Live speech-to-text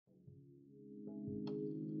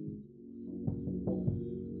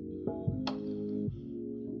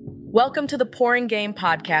Welcome to the Pouring Game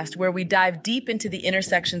podcast, where we dive deep into the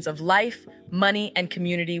intersections of life, money, and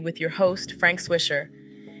community with your host, Frank Swisher.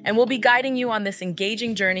 And we'll be guiding you on this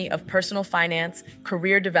engaging journey of personal finance,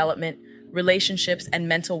 career development, relationships, and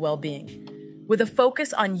mental well-being. With a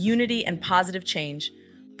focus on unity and positive change,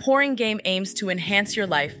 Pouring Game aims to enhance your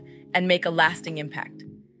life and make a lasting impact.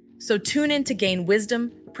 So tune in to gain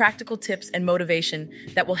wisdom, practical tips, and motivation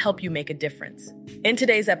that will help you make a difference. In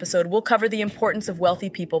today's episode, we'll cover the importance of wealthy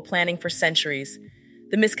people planning for centuries,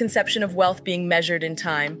 the misconception of wealth being measured in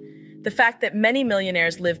time, the fact that many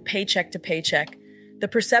millionaires live paycheck to paycheck, the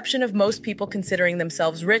perception of most people considering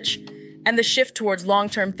themselves rich, and the shift towards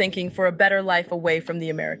long-term thinking for a better life away from the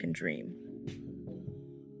American dream.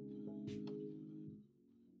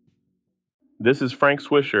 This is Frank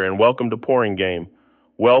Swisher, and welcome to Pouring Game.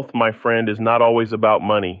 Wealth, my friend, is not always about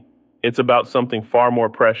money. It's about something far more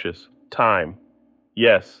precious, time.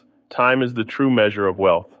 Yes, time is the true measure of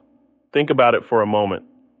wealth. Think about it for a moment.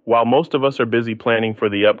 While most of us are busy planning for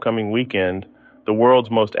the upcoming weekend, the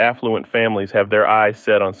world's most affluent families have their eyes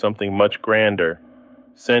set on something much grander,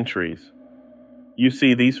 centuries. You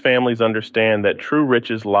see, these families understand that true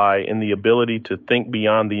riches lie in the ability to think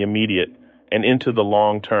beyond the immediate and into the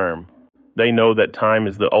long term. They know that time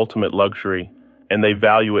is the ultimate luxury, and they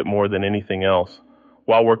value it more than anything else.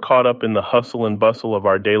 While we're caught up in the hustle and bustle of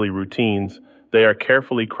our daily routines, they are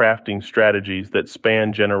carefully crafting strategies that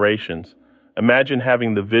span generations. Imagine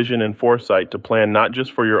having the vision and foresight to plan not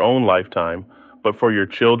just for your own lifetime, but for your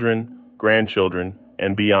children, grandchildren,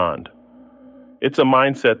 and beyond. It's a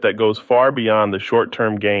mindset that goes far beyond the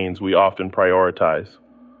short-term gains we often prioritize.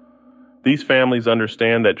 These families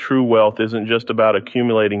understand that true wealth isn't just about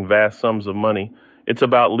accumulating vast sums of money. It's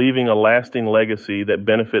about leaving a lasting legacy that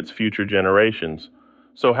benefits future generations.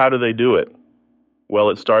 So how do they do it?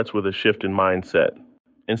 Well, it starts with a shift in mindset.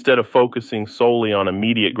 Instead of focusing solely on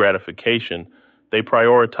immediate gratification, they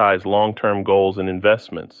prioritize long-term goals and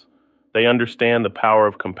investments. They understand the power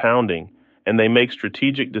of compounding, and they make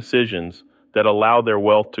strategic decisions that allow their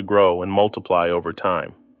wealth to grow and multiply over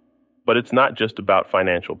time. But it's not just about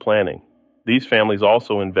financial planning. These families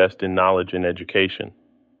also invest in knowledge and education.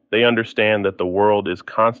 They understand that the world is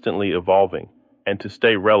constantly evolving, and to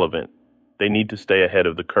stay relevant, they need to stay ahead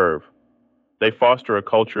of the curve. They foster a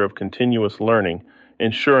culture of continuous learning,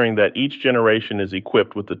 ensuring that each generation is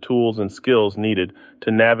equipped with the tools and skills needed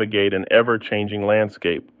to navigate an ever-changing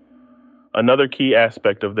landscape. Another key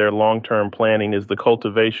aspect of their long-term planning is the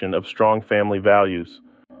cultivation of strong family values.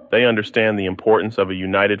 They understand the importance of a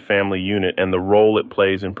united family unit and the role it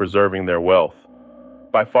plays in preserving their wealth.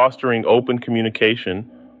 By fostering open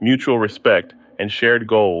communication, mutual respect, and shared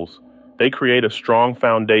goals, they create a strong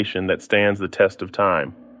foundation that stands the test of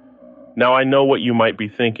time. Now, I know what you might be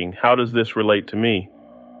thinking. How does this relate to me?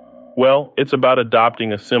 Well, it's about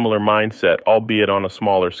adopting a similar mindset, albeit on a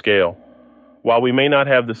smaller scale. While we may not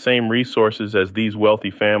have the same resources as these wealthy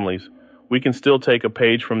families, we can still take a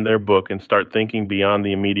page from their book and start thinking beyond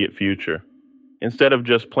the immediate future. Instead of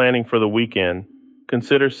just planning for the weekend,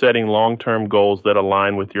 consider setting long-term goals that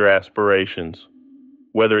align with your aspirations.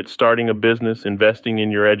 Whether it's starting a business, investing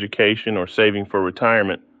in your education, or saving for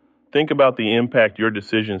retirement, think about the impact your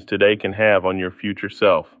decisions today can have on your future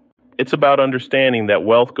self. It's about understanding that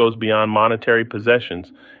wealth goes beyond monetary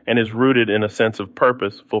possessions and is rooted in a sense of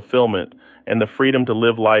purpose, fulfillment, and the freedom to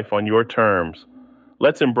live life on your terms.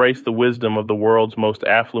 Let's embrace the wisdom of the world's most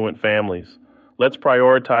affluent families. Let's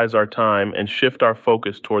prioritize our time and shift our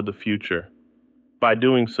focus toward the future. By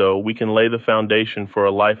doing so, we can lay the foundation for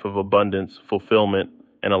a life of abundance, fulfillment,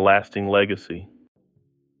 and a lasting legacy.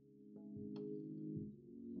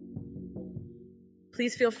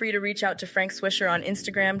 Please feel free to reach out to Frank Swisher on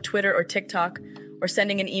Instagram, Twitter, or TikTok, or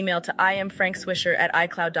sending an email to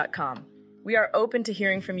iamfrankswisher@icloud.com. We are open to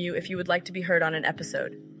hearing from you if you would like to be heard on an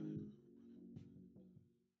episode.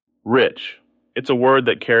 Rich. It's a word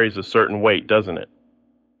that carries a certain weight, doesn't it?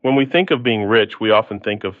 When we think of being rich, we often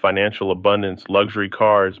think of financial abundance, luxury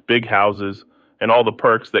cars, big houses, and all the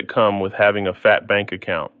perks that come with having a fat bank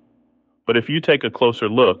account. But if you take a closer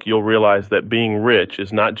look, you'll realize that being rich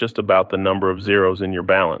is not just about the number of zeros in your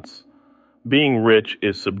balance. Being rich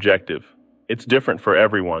is subjective. It's different for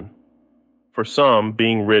everyone. For some,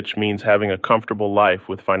 being rich means having a comfortable life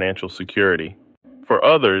with financial security. For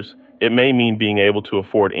others, it may mean being able to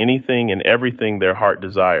afford anything and everything their heart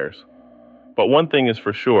desires. But one thing is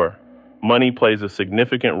for sure, money plays a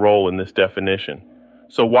significant role in this definition.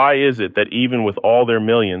 So why is it that even with all their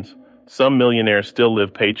millions, some millionaires still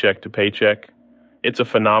live paycheck to paycheck? It's a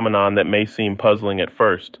phenomenon that may seem puzzling at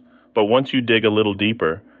first, but once you dig a little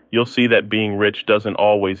deeper, you'll see that being rich doesn't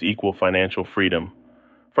always equal financial freedom.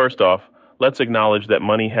 First off, let's acknowledge that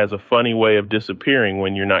money has a funny way of disappearing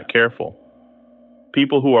when you're not careful.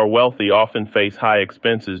 People who are wealthy often face high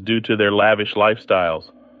expenses due to their lavish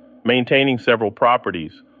lifestyles. Maintaining several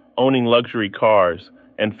properties, owning luxury cars,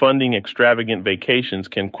 and funding extravagant vacations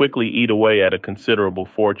can quickly eat away at a considerable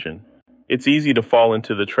fortune. It's easy to fall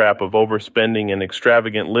into the trap of overspending and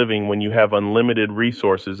extravagant living when you have unlimited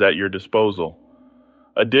resources at your disposal.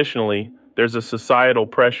 Additionally, there's a societal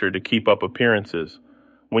pressure to keep up appearances.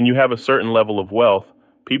 When you have a certain level of wealth,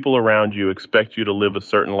 people around you expect you to live a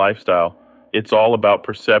certain lifestyle. It's all about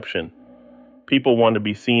perception. People want to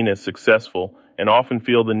be seen as successful and often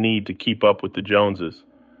feel the need to keep up with the Joneses.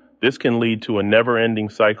 This can lead to a never-ending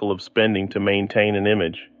cycle of spending to maintain an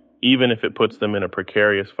image, even if it puts them in a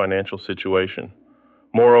precarious financial situation.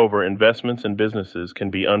 Moreover, investments and businesses can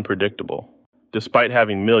be unpredictable. Despite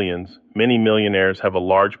having millions, many millionaires have a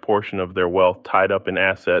large portion of their wealth tied up in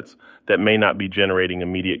assets that may not be generating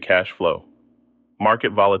immediate cash flow.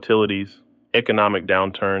 Market volatilities, economic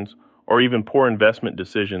downturns, or even poor investment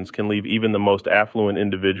decisions can leave even the most affluent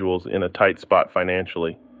individuals in a tight spot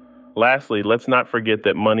financially. Lastly, let's not forget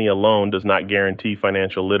that money alone does not guarantee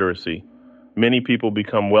financial literacy. Many people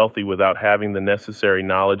become wealthy without having the necessary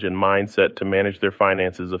knowledge and mindset to manage their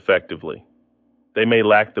finances effectively. They may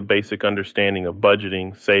lack the basic understanding of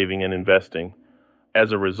budgeting, saving, and investing.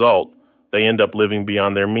 As a result, they end up living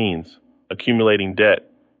beyond their means, accumulating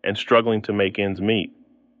debt, and struggling to make ends meet.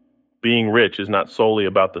 Being rich is not solely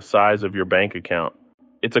about the size of your bank account.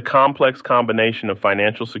 It's a complex combination of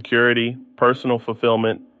financial security, personal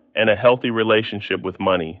fulfillment, and a healthy relationship with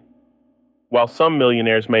money. While some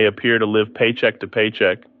millionaires may appear to live paycheck to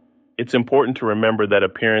paycheck, it's important to remember that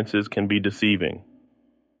appearances can be deceiving.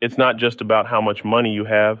 It's not just about how much money you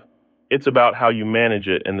have, it's about how you manage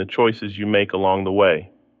it and the choices you make along the way.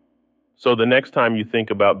 So the next time you think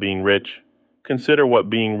about being rich, consider what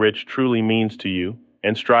being rich truly means to you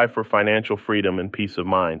and strive for financial freedom and peace of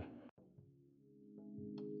mind.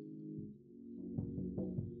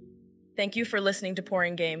 Thank you for listening to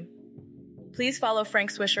Pouring Game. Please follow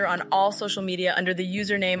Frank Swisher on all social media under the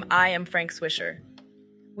username I am Frank Swisher.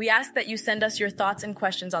 We ask that you send us your thoughts and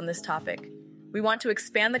questions on this topic. We want to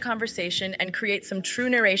expand the conversation and create some true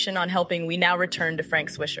narration on helping. We now return to Frank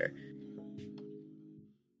Swisher.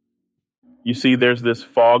 You see, there's this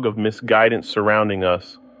fog of misguidance surrounding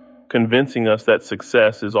us, convincing us that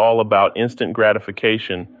success is all about instant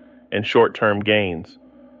gratification and short-term gains.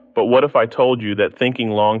 But what if I told you that thinking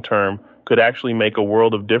long-term could actually make a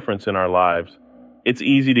world of difference in our lives? It's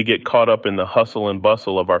easy to get caught up in the hustle and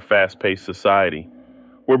bustle of our fast-paced society.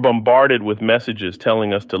 We're bombarded with messages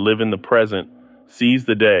telling us to live in the present, seize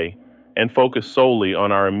the day, and focus solely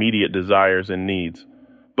on our immediate desires and needs.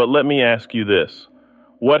 But let me ask you this.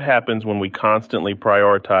 What happens when we constantly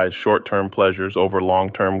prioritize short-term pleasures over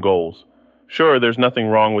long-term goals? Sure, there's nothing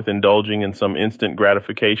wrong with indulging in some instant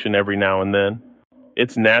gratification every now and then.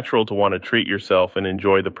 It's natural to want to treat yourself and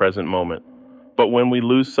enjoy the present moment. But when we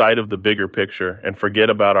lose sight of the bigger picture and forget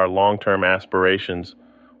about our long-term aspirations,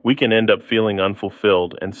 we can end up feeling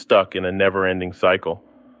unfulfilled and stuck in a never-ending cycle.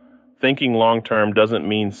 Thinking long-term doesn't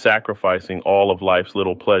mean sacrificing all of life's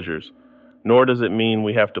little pleasures, nor does it mean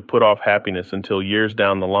we have to put off happiness until years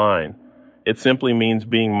down the line. It simply means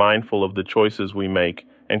being mindful of the choices we make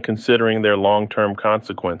and considering their long-term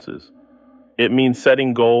consequences. It means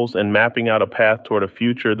setting goals and mapping out a path toward a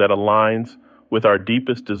future that aligns with our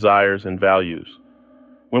deepest desires and values.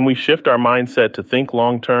 When we shift our mindset to think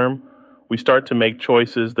long-term, we start to make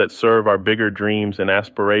choices that serve our bigger dreams and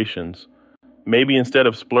aspirations. Maybe instead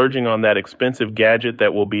of splurging on that expensive gadget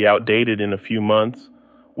that will be outdated in a few months,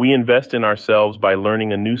 we invest in ourselves by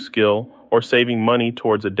learning a new skill or saving money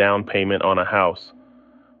towards a down payment on a house.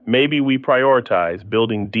 Maybe we prioritize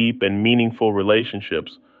building deep and meaningful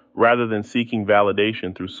relationships rather than seeking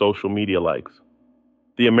validation through social media likes.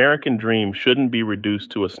 The American dream shouldn't be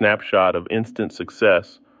reduced to a snapshot of instant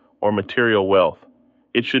success or material wealth.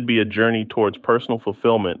 It should be a journey towards personal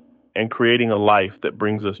fulfillment and creating a life that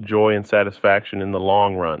brings us joy and satisfaction in the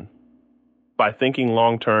long run. By thinking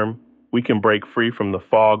long-term, we can break free from the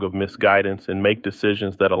fog of misguidance and make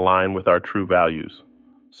decisions that align with our true values.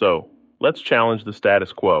 So, let's challenge the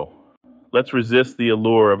status quo. Let's resist the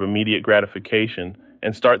allure of immediate gratification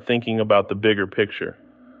and start thinking about the bigger picture.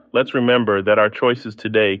 Let's remember that our choices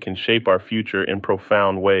today can shape our future in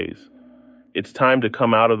profound ways. It's time to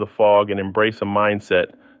come out of the fog and embrace a mindset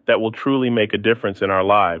that will truly make a difference in our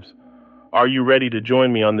lives. Are you ready to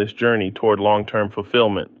join me on this journey toward long-term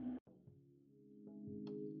fulfillment?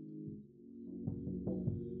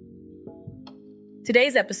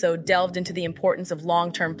 Today's episode delved into the importance of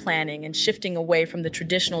long-term planning and shifting away from the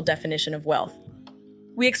traditional definition of wealth.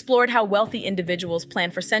 We explored how wealthy individuals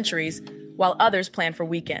plan for centuries while others plan for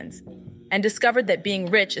weekends, and discovered that being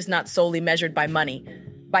rich is not solely measured by money.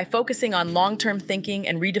 By focusing on long-term thinking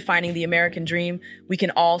and redefining the American dream, we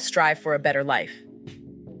can all strive for a better life.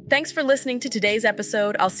 Thanks for listening to today's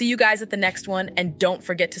episode. I'll see you guys at the next one, and don't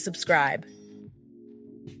forget to subscribe.